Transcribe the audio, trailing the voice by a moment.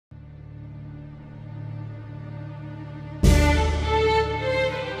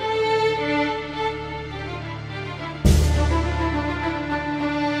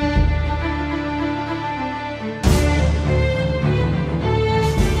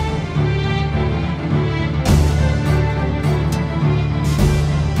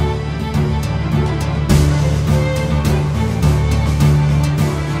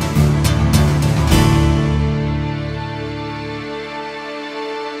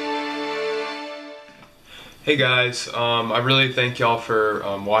Hey guys, I really thank y'all for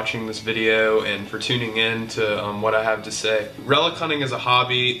watching this video and for tuning in to what I have to say. Relic hunting as a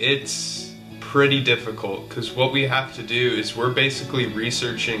hobby, it's pretty difficult because what we have to do is we're basically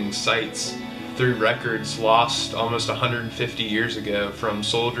researching sites through records lost almost 150 years ago from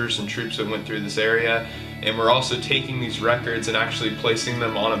soldiers and troops that went through this area, and we're also taking these records and actually placing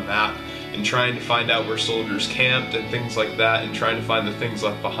them on a map and trying to find out where soldiers camped and things like that, and trying to find the things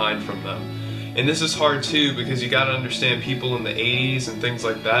left behind from them. And this is hard too because you gotta understand people in the 80s and things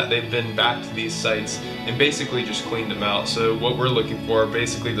like that, they've been back to these sites and basically just cleaned them out. So what we're looking for are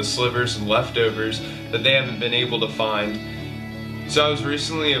basically the slivers and leftovers that they haven't been able to find. So I was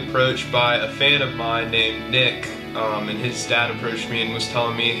recently approached by a fan of mine named Nick, and his dad approached me and was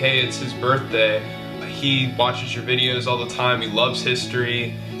telling me, hey, it's his birthday. He watches your videos all the time, he loves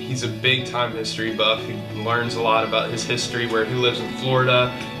history. He's a big time history buff. He learns a lot about his history where he lives in Florida,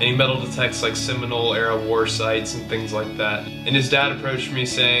 and he metal detects like Seminole era war sites and things like that. And his dad approached me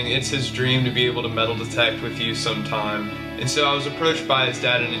saying it's his dream to be able to metal detect with you sometime. And so I was approached by his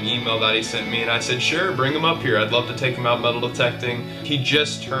dad in an email that he sent me, and I said, sure, bring him up here. I'd love to take him out metal detecting. He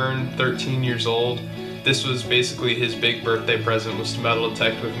just turned 13 years old. This was basically his big birthday present, was to metal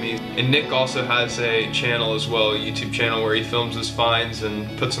detect with me. And Nick also has a channel as well, a YouTube channel where he films his finds and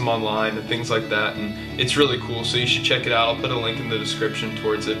puts them online and things like that. And it's really cool, so you should check it out. I'll put a link in the description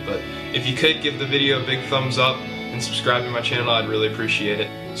towards it. But if you could give the video a big thumbs up and subscribe to my channel, I'd really appreciate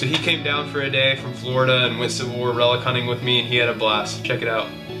it. So he came down for a day from Florida and went Civil War relic hunting with me, and he had a blast. Check it out.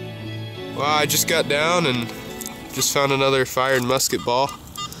 Well, I just got down and just found another fired musket ball.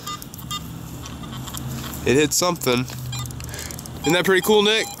 It hit something. Isn't that pretty cool,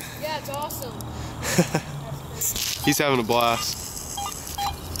 Nick? Yeah, it's awesome. He's having a blast.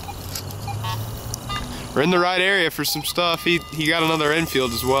 We're in the right area for some stuff. He got another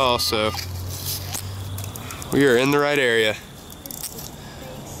infield as well, so we are in the right area.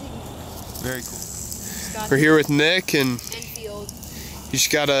 Very cool. We're here with Nick, and infield. You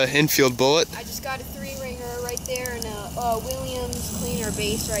just got an infield bullet. I just got a 3-ringer right there and a Williams cleaner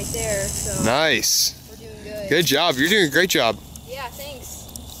base right there. So nice. Good. Good job. You're doing a great job. Yeah,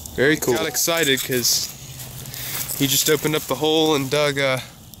 thanks. Very cool. Got excited because he just opened up the hole and dug a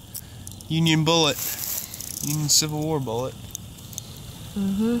Union bullet. Union Civil War bullet.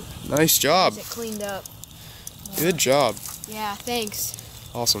 Nice job. It cleaned up. Good job. Yeah, thanks.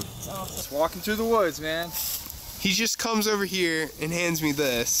 Awesome. Just walking through the woods, man. He just comes over here and hands me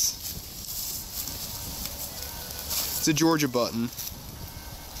this. It's a Georgia button.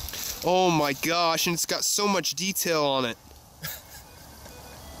 Oh my gosh, and it's got so much detail on it.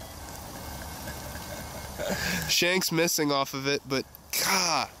 Shank's missing off of it, but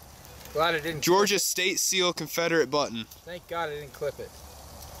God. Glad it didn't. Georgia State Seal Confederate button. Thank God I didn't clip it.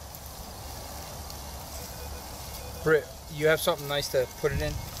 Britt, you have something nice to put it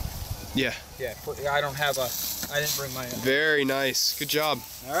in? Yeah. Yeah, I don't have a, I didn't bring mine in. Very nice. Good job.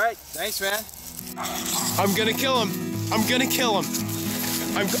 All right, thanks, man. I'm gonna kill him. I'm gonna kill him.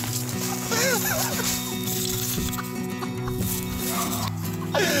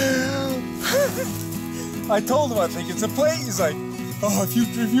 I told him I think it's a plate. He's like, oh, if you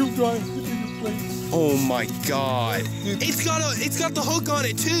drive, you think it's a plate. Oh my God! It's got the hook on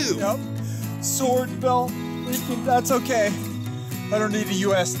it too. Yep. Sword belt. That's okay. I don't need a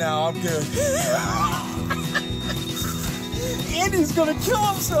US now. I'm good. Andy's gonna kill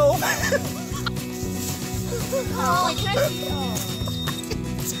himself. Oh, can I see? Oh.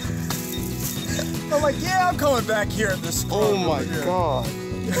 I'm like, yeah, I'm coming back here in this. Oh my God!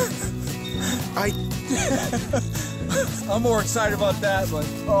 I'm more excited about that, but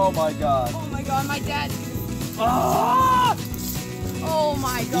oh my God! Oh my God, my dad. Ah! Oh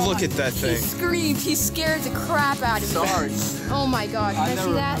my God! Look at that thing. He screamed. He scared the crap out of me. Sorry. Oh my God! Can I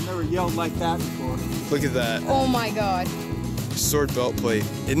see that? I've never yelled like that before. Look at that. Oh my God! Sword belt plate.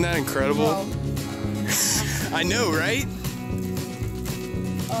 Isn't that incredible? Whoa. I know, right?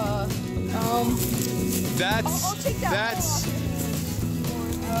 I'll take that. That's.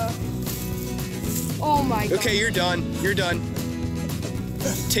 Oh my God. Okay, you're done. You're done.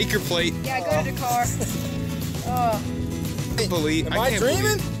 Take your plate. Yeah, go to the car. Am I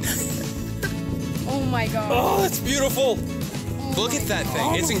dreaming? Oh my God. Oh, it's beautiful. Look at that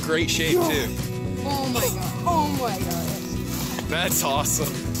thing. It's in great shape too. Oh my God. Oh my God. That's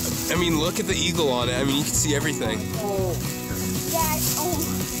awesome. I mean, look at the eagle on it. I mean, you can see everything. Oh. Dad,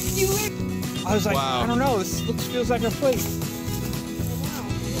 I was like, wow. I don't know. This feels like a plate.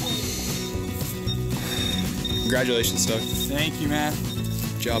 Congratulations, Doug. Thank you, man.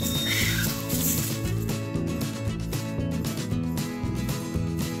 Good job.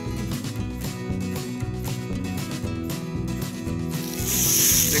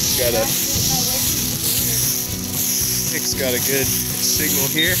 Nick's got a good signal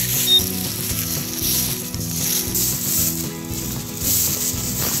here.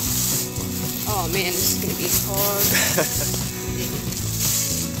 Oh man, this is gonna be hard.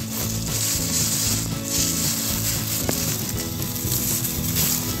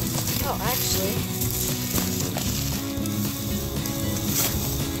 Oh, actually.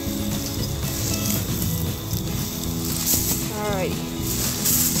 Alrighty.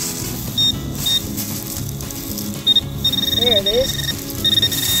 There it is.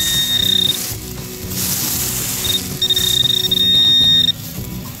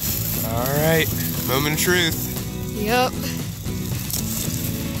 Alright, moment of truth. Yep.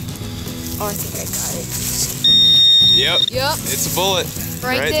 Oh, I think I got it. Yep. Yep. It's a bullet.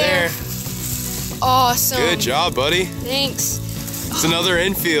 Right there. Awesome. Good job, buddy. Thanks. It's another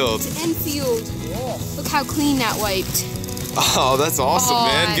infield. It's infield. Look how clean that wiped. Oh, that's awesome,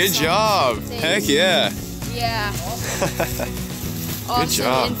 man. Good job. Thanks. Heck yeah. Yeah. Good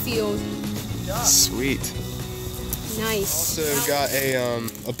job. Infield. Sweet. Nice. Also got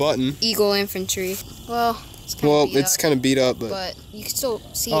a button. Eagle infantry. Well, It's kind of beat up, but you can still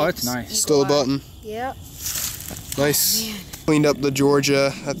see. Oh, it's nice. Still a button. Yep. Nice. Oh, Cleaned up the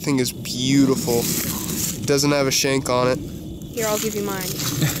Georgia. That thing is beautiful. Doesn't have a shank on it. Here, I'll give you mine.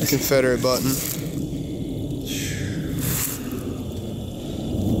 Confederate button.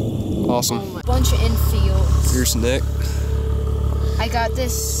 Awesome. Bunch of infields. Here's Nick. I got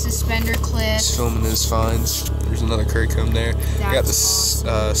this suspender clip. He's filming his finds. There's another currycomb there. I got this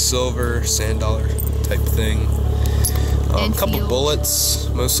silver sand dollar type thing. A couple bullets,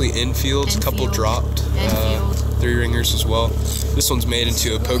 mostly infields. A couple dropped. 3 ringers as well. This one's made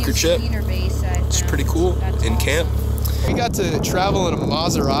into a poker chip. It's pretty cool in camp. We got to travel in a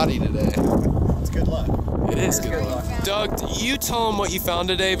Maserati today. It's good luck. It is good luck. Doug, you tell them what you found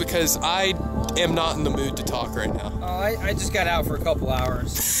today because I am not in the mood to talk right now. Oh, I just got out for a couple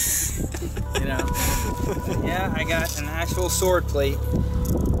hours. You know. Yeah, I got an actual sword plate.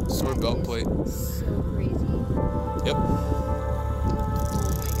 Sword belt plate. So crazy. Yep.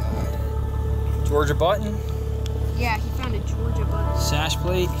 Georgia button. Yeah, he found a Georgia button. Sash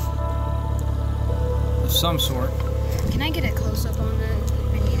plate. Of some sort. Can I get a close up on that?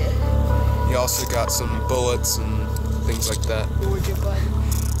 I need it. You also got some bullets and things like that. Georgia button.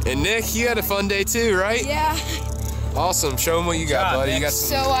 And Nick, you had a fun day too, right? Yeah. Awesome. Show them what you got, buddy. You got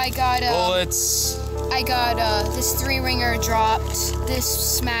some So I got bullets. I got this 3-ringer dropped. This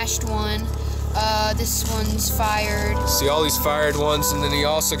smashed one. This one's fired. See all these fired ones, and then you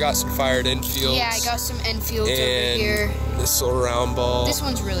also got some fired infields. Yeah, I got some infields over and here. this little round ball. This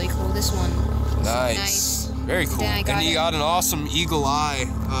one's really cool. This one. Nice. Very cool. Then I got And you got an awesome eagle eye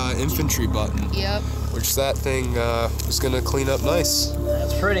infantry button. Yep. Which that thing was gonna clean up nice.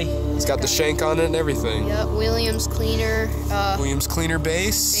 That's pretty. It's got the shank on it and everything. Yep. Williams cleaner. Williams cleaner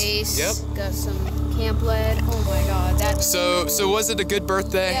base. Base. Yep. Got some camp lead. Oh my God, that's. So was it a good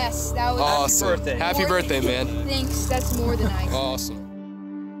birthday? Yes, that was. Awesome. Happy birthday. Happy birthday, man. Thanks. That's more than I. Awesome.